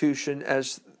Constitution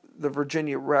as the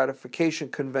Virginia Ratification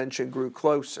Convention grew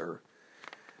closer.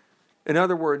 In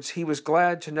other words, he was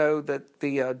glad to know that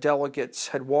the delegates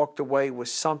had walked away with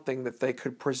something that they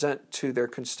could present to their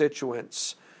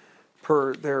constituents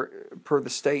per the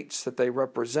states that they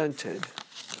represented.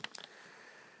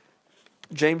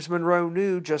 James Monroe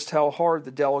knew just how hard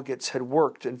the delegates had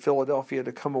worked in Philadelphia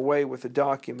to come away with a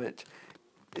document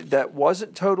that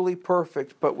wasn't totally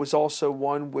perfect, but was also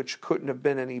one which couldn't have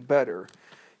been any better.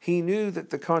 He knew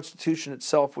that the Constitution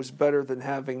itself was better than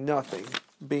having nothing,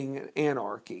 being an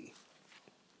anarchy.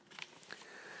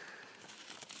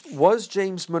 Was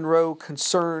James Monroe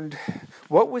concerned?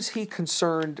 What was he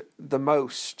concerned the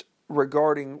most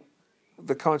regarding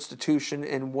the Constitution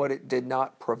and what it did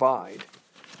not provide?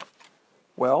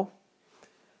 Well,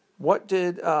 what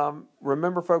did,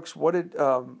 remember folks, what did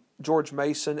George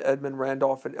Mason, Edmund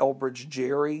Randolph, and Elbridge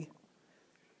Gerry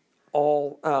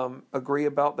all agree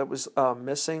about that was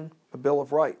missing? A Bill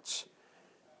of Rights.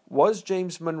 Was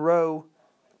James Monroe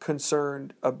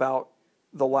concerned about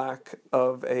the lack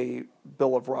of a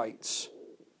Bill of Rights?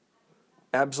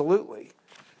 Absolutely.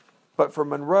 But for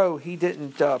Monroe, he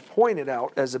didn't point it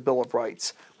out as a Bill of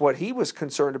Rights. What he was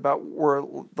concerned about were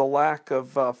the lack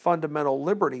of fundamental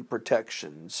liberty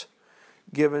protections,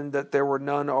 given that there were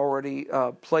none already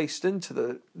placed into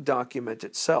the document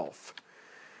itself.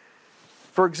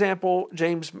 For example,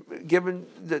 given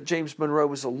that James Monroe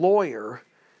was a lawyer,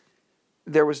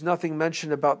 there was nothing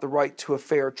mentioned about the right to a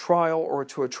fair trial or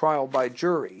to a trial by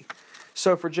jury.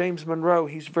 So for James Monroe,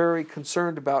 he's very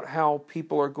concerned about how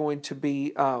people are going to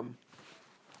be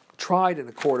tried in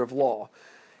a court of law.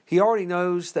 He already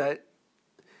knows that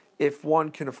if one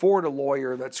can afford a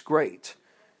lawyer, that's great.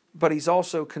 But he's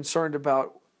also concerned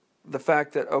about the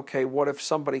fact that, okay, what if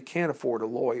somebody can't afford a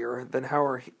lawyer? Then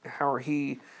how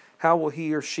will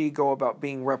he or she go about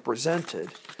being represented?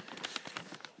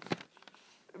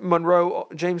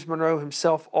 James Monroe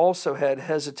himself also had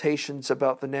hesitations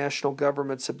about the national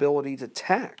government's ability to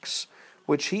tax,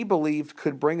 which he believed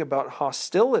could bring about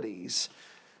hostilities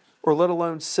or let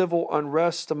alone civil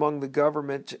unrest among the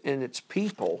government and its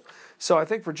people. So I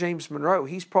think for James Monroe,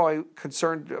 he's probably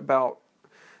concerned about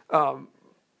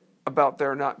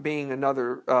there not being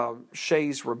another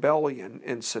Shays Rebellion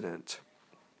incident.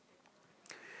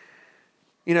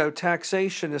 You know,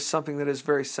 taxation is something that is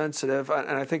very sensitive, and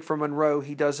I think for Monroe,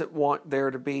 he doesn't want there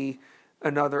to be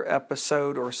another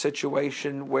episode or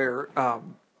situation where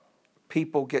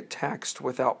people get taxed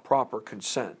without proper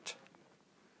consent.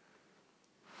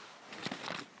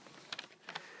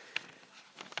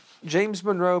 James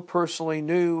Monroe personally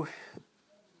knew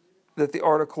that the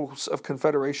Articles of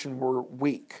Confederation were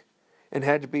weak and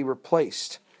had to be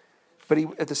replaced, but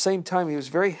at the same time, he was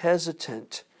very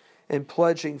hesitant in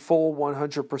pledging full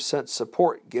 100%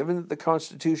 support, given that the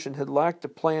Constitution had lacked a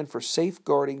plan for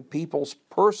safeguarding people's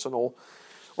personal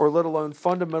or let alone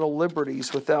fundamental liberties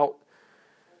how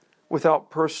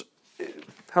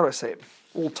do I say it?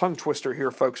 A little tongue twister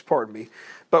here, folks, pardon me.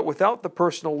 But without the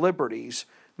personal liberties,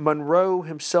 Monroe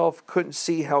himself couldn't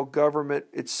see how government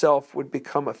itself would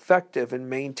become effective in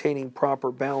maintaining proper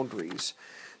boundaries.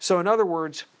 So in other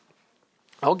words,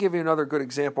 I'll give you another good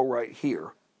example right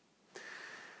here.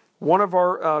 One of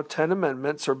our 10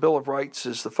 amendments, or Bill of Rights,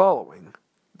 is the following: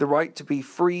 the right to be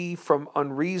free from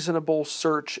unreasonable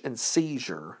search and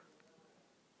seizure.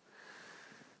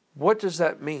 What does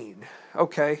that mean?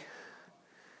 Okay,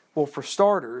 well, for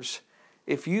starters,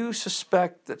 if you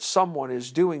suspect that someone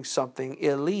is doing something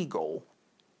illegal,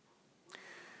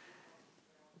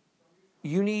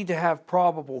 you need to have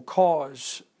probable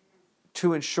cause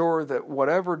to ensure that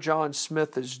whatever John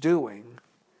Smith is doing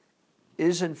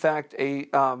is in fact a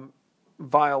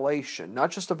violation.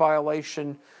 Not just a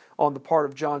violation on the part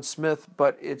of John Smith,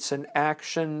 but it's an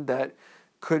action that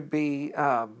could be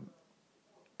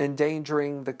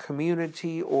endangering the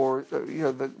community or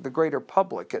the greater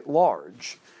public at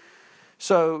large.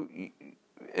 So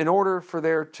in order for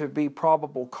there to be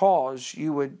probable cause,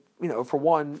 you would, for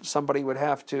one, somebody would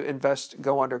have to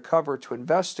go undercover to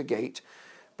investigate.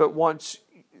 But once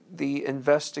the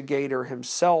investigator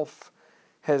himself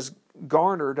has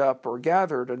garnered up or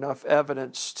gathered enough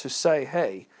evidence to say,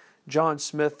 hey, John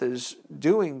Smith is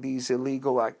doing these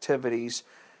illegal activities,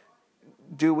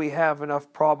 do we have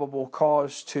enough probable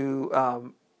cause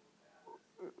to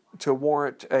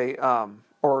warrant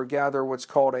or gather what's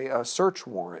called a search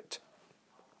warrant?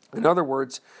 In other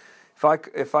words,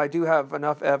 if I do have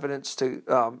enough evidence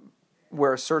to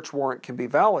where a search warrant can be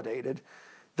validated,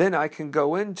 then I can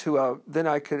then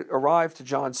I could arrive to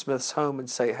John Smith's home and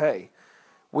say, hey,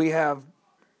 we have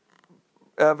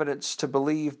evidence to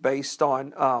believe based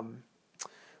on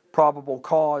probable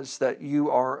cause that you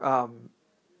are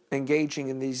engaging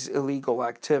in these illegal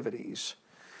activities.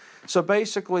 So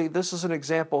basically, this is an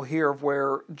example here of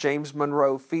where James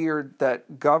Monroe feared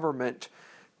that government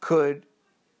could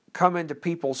come into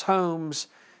people's homes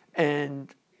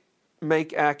and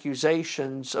make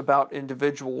accusations about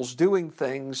individuals doing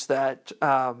things that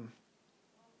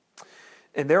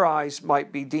in their eyes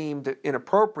might be deemed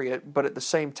inappropriate, but at the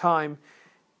same time,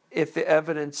 if the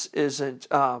evidence isn't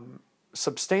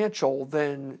substantial,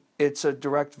 then it's a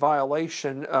direct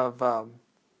violation of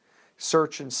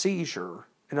search and seizure.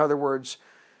 In other words,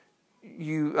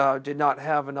 you did not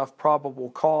have enough probable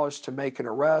cause to make an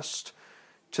arrest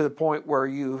to the point where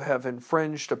you have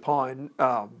infringed upon,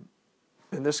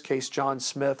 in this case, John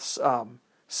Smith's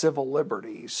civil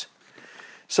liberties.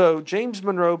 So James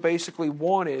Monroe basically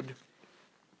wanted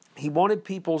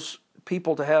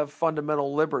people to have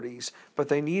fundamental liberties, but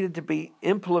they needed to be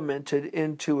implemented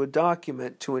into a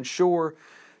document to ensure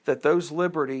that those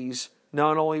liberties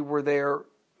not only were there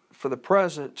for the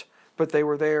present, but they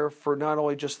were there for not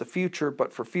only just the future,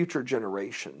 but for future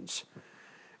generations.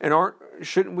 And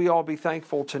shouldn't we all be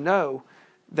thankful to know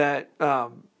that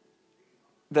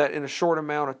that in a short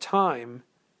amount of time,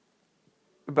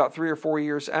 about 3 or 4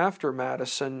 years after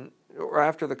Madison, or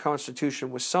after the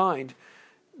Constitution was signed,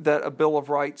 that a Bill of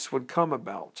Rights would come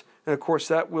about. And of course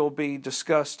that will be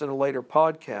discussed in a later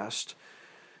podcast.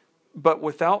 But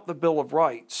without the Bill of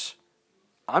Rights,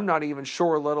 I'm not even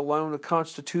sure, let alone a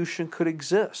Constitution, could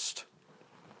exist.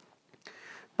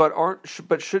 But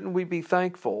shouldn't we be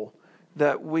thankful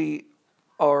that we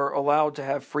are allowed to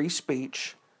have free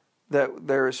speech, that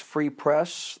there is free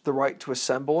press, the right to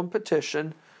assemble and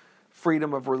petition,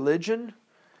 freedom of religion,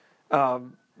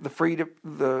 the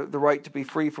right to be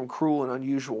free from cruel and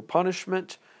unusual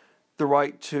punishment, the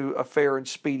right to a fair and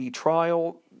speedy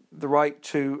trial, the right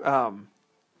to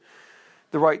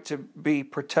be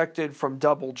protected from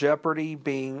double jeopardy,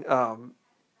 being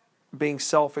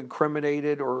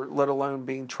self-incriminated, or let alone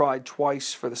being tried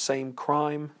twice for the same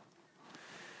crime.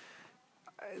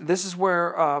 This is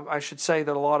where I should say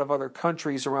that a lot of other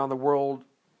countries around the world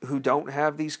who don't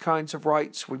have these kinds of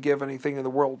rights would give anything in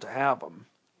the world to have them.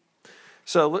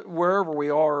 So wherever we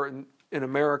are in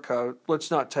America, let's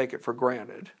not take it for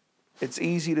granted. It's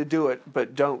easy to do it,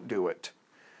 but don't do it.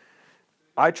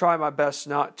 I try my best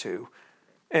not to.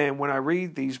 And when I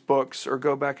read these books or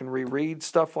go back and reread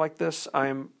stuff like this, I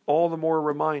am all the more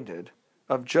reminded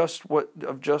of just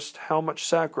how much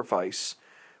sacrifice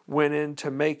went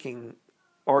into making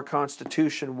our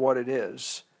Constitution what it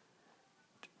is.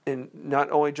 And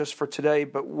not only just for today,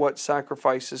 but what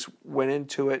sacrifices went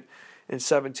into it in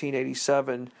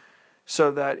 1787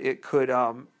 so that it could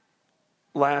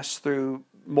last through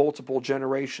multiple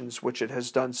generations, which it has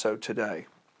done so today.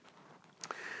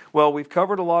 Well, we've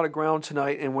covered a lot of ground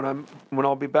tonight, and when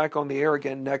I'll be back on the air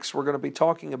again next, we're going to be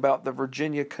talking about the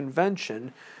Virginia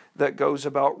Convention that goes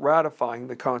about ratifying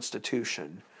the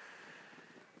Constitution.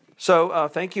 So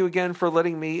thank you again for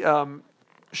letting me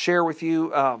share with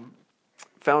you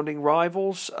Founding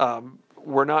Rivals.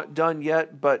 We're not done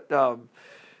yet, but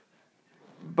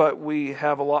we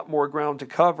have a lot more ground to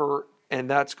cover, and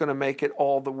that's going to make it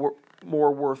all the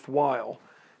more worthwhile.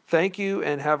 Thank you,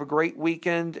 and have a great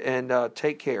weekend, and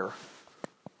take care.